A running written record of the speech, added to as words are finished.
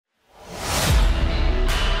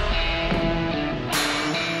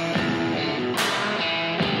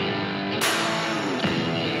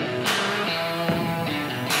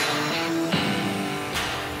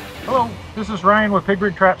this is Ryan with Pig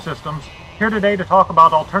Brig Trap Systems, here today to talk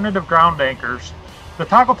about alternative ground anchors. The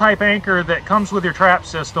toggle type anchor that comes with your trap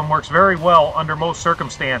system works very well under most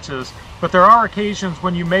circumstances, but there are occasions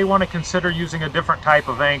when you may want to consider using a different type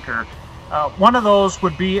of anchor. One of those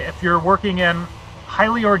would be if you're working in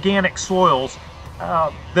highly organic soils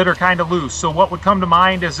that are kind of loose. So what would come to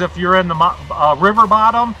mind is if you're in the river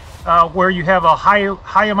bottom where you have a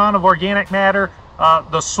high amount of organic matter,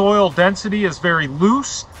 the soil density is very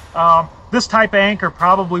loose. This type of anchor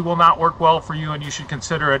probably will not work well for you, and you should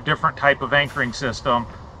consider a different type of anchoring system.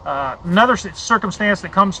 Another circumstance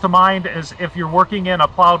that comes to mind is if you're working in a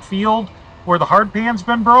plowed field where the hard pan's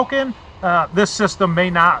been broken, this system may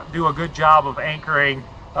not do a good job of anchoring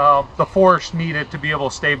the force needed to be able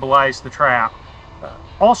to stabilize the trap.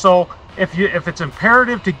 Also, if it's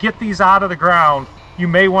imperative to get these out of the ground, you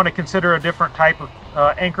may want to consider a different type of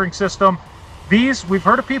anchoring system. These, we've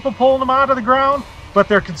heard of people pulling them out of the ground, but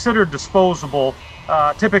they're considered disposable.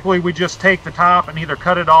 Typically, we just take the top and either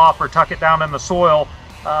cut it off or tuck it down in the soil.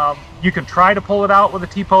 You can try to pull it out with a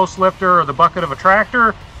T-post lifter or the bucket of a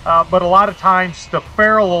tractor, but a lot of times the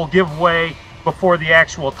ferrule will give way before the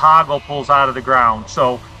actual toggle pulls out of the ground.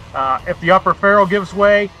 So if the upper ferrule gives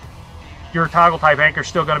way, your toggle type anchor is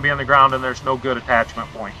still going to be on the ground and there's no good attachment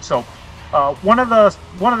point. So one of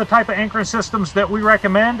the type of anchoring systems that we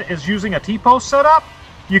recommend is using a T-post setup.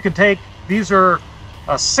 You can take, these are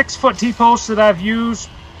a 6-foot T-post that I've used,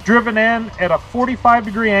 driven in at a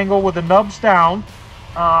 45-degree angle with the nubs down,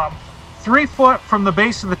 3 foot from the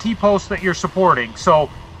base of the T-post that you're supporting. So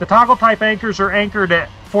the toggle type anchors are anchored at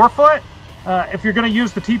 4 foot. If you're going to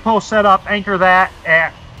use the T-post setup, anchor that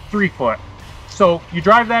at 3 foot. So you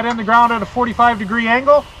drive that in the ground at a 45-degree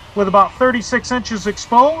angle with about 36 inches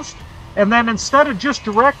exposed, and then instead of just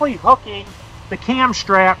directly hooking the cam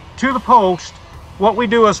strap to the post, what we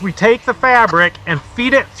do is we take the fabric and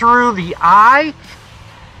feed it through the eye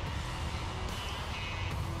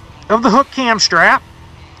of the hook cam strap,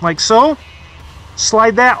 like so.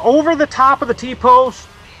 Slide that over the top of the T-post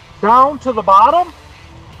down to the bottom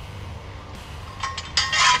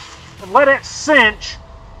and let it cinch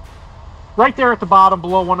right there at the bottom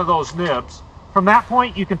below one of those nibs. From that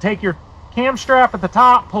point, you can take your cam strap at the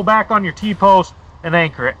top, pull back on your T-post, and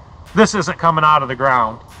anchor it. This isn't coming out of the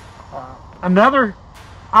ground. Another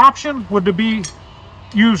option would be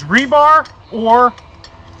use rebar or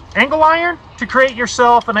angle iron to create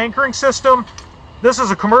yourself an anchoring system. This is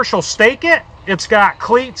a commercial stake it. It's got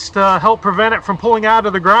cleats to help prevent it from pulling out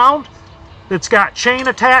of the ground. It's got chain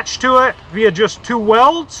attached to it via just 2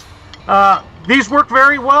 welds. These work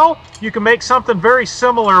very well. You can make something very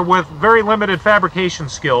similar with very limited fabrication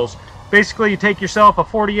skills. Basically, you take yourself a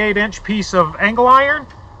 48-inch piece of angle iron,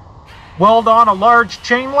 weld on a large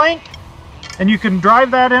chain link, and you can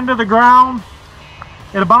drive that into the ground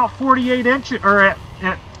at about 48 inches, or at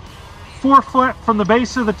 4 foot from the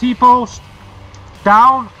base of the T-post,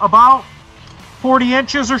 down about 40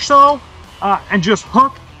 inches or so, and just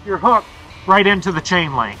hook your hook right into the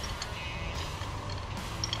chain link.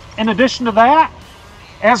 In addition to that,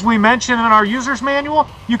 as we mentioned in our user's manual,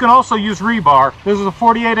 you can also use rebar. This is a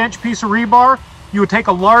 48-inch piece of rebar. You would take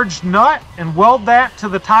a large nut and weld that to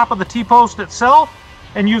the top of the T-post itself,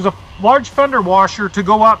 and use a large fender washer to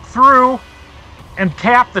go up through and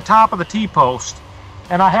cap the top of the T-post.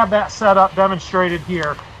 And I have that set up demonstrated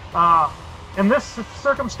here. In this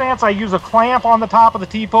circumstance, I use a clamp on the top of the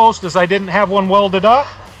T-post as I didn't have one welded up.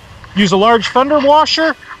 Use a large fender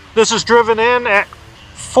washer. This is driven in at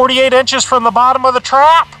 48 inches from the bottom of the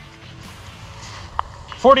trap,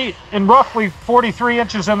 40 and roughly 43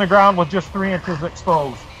 inches in the ground with just 3 inches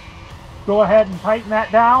exposed. Go ahead and tighten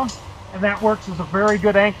that down, and that works as a very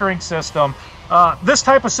good anchoring system. This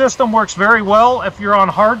type of system works very well if you're on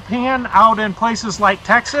hard pan out in places like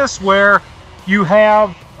Texas, where you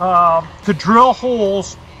have to drill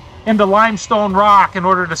holes into limestone rock in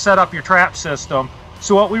order to set up your trap system.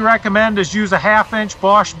 So what we recommend is use a 1/2-inch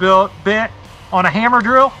Bosch bit on a hammer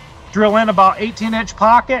drill, drill in about 18-inch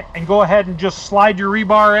pocket, and go ahead and just slide your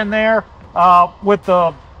rebar in there with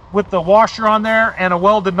the washer on there and a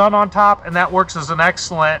welded nut on top, and that works as an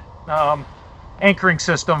excellent anchoring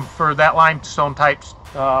system for that limestone type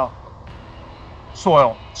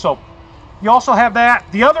soil. So you also have that.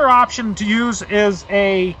 The other option to use is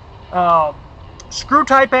a screw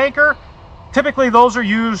type anchor. Typically those are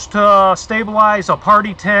used to stabilize a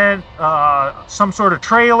party tent, some sort of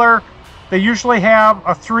trailer. They usually have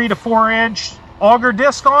a 3 to 4 inch auger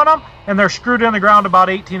disc on them, and they're screwed in the ground about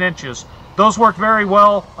 18 inches. Those work very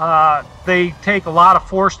well. They take a lot of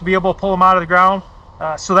force to be able to pull them out of the ground.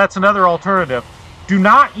 So that's another alternative. Do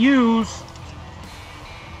not use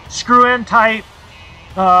screw-in type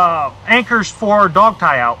anchors for dog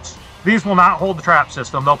tie outs. These will not hold the trap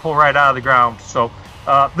system. They'll pull right out of the ground. So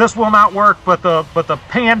this will not work, but the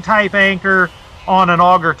pan type anchor on an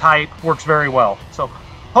auger type works very well. So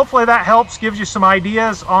hopefully that helps, gives you some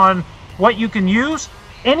ideas on what you can use.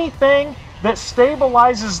 Anything that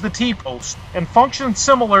stabilizes the T-post and functions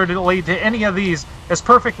similarly to any of these is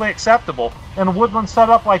perfectly acceptable. In a woodland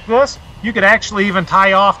setup like this, you could actually even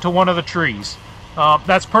tie off to one of the trees.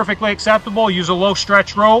 That's perfectly acceptable. Use a low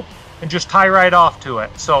stretch rope and just tie right off to it.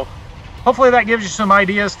 So hopefully that gives you some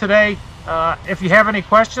ideas today. If you have any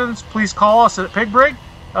questions, please call us at Pig Brig.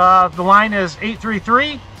 The line is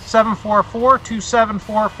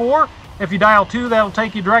 833-744-2744. If you dial 2, that'll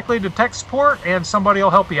take you directly to tech support and somebody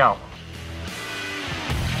will help you out.